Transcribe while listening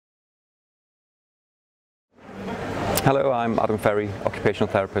Hello, I'm Ferry, Occupational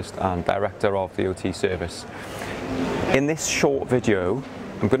Therapist and Director of the OT service. In this short video,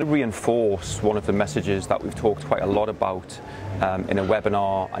 I'm going to reinforce one of the messages that we've talked quite a lot about in a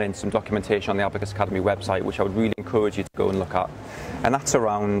webinar and in some documentation on the Abacus Academy website, which I would really encourage you to go and look at. And that's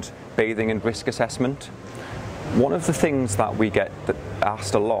around bathing and risk assessment. One of the things that we get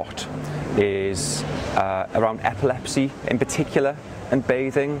asked a lot is around epilepsy in particular and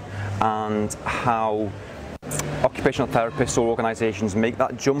bathing, and how occupational therapists or organisations make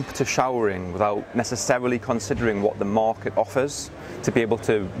that jump to showering without necessarily considering what the market offers to be able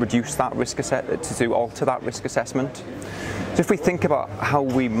to reduce that risk to alter that risk assessment. So if we think about how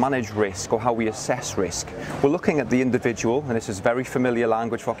we manage risk or how we assess risk, we're looking at the individual, and this is very familiar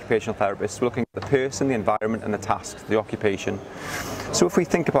language for occupational therapists. We're looking at the person, the environment and the task, the occupation. So if we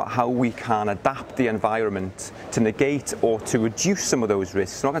think about how we can adapt the environment to negate or to reduce some of those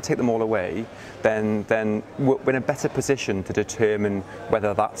risks, we're not going to take them all away, then we're in a better position to determine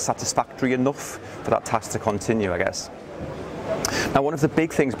whether that's satisfactory enough for that task to continue, I guess. Now, one of the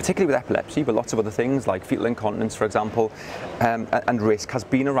big things, particularly with epilepsy, but lots of other things like fetal incontinence, for example, and risk, has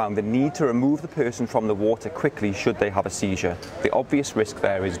been around the need to remove the person from the water quickly should they have a seizure. The obvious risk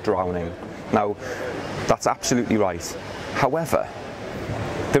there is drowning. Now, that's absolutely right. However,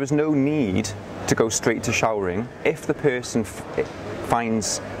 there is no need to go straight to showering if the person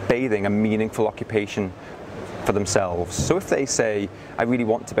finds bathing a meaningful occupation for themselves. So if they say, I really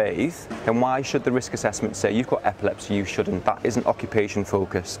want to bathe, then why should the risk assessment say, you've got epilepsy, you shouldn't? That isn't occupation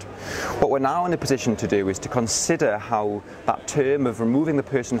focused. What we're now in a position to do is to consider how that term of removing the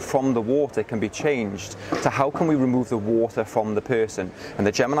person from the water can be changed to how can we remove the water from the person. And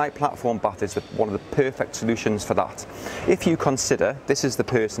the Gemini platform bath is one of the perfect solutions for that. If you consider this is the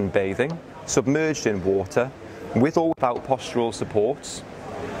person bathing, submerged in water, with or without postural supports,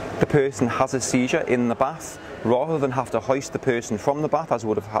 the person has a seizure in the bath. Rather than have to hoist the person from the bath, as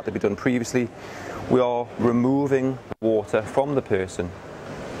would have had to be done previously, we are removing water from the person.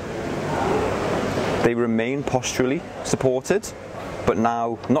 They remain posturally supported, but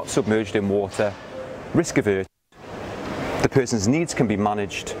now not submerged in water, risk averted. The person's needs can be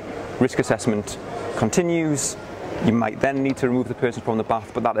managed, risk assessment continues. You might then need to remove the person from the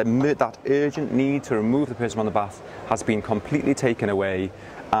bath, but that urgent need to remove the person from the bath has been completely taken away,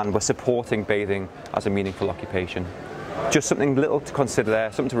 and we're supporting bathing as a meaningful occupation. Just something little to consider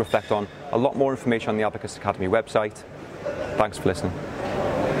there, something to reflect on. A lot more information on the Abacus Academy website. Thanks for listening.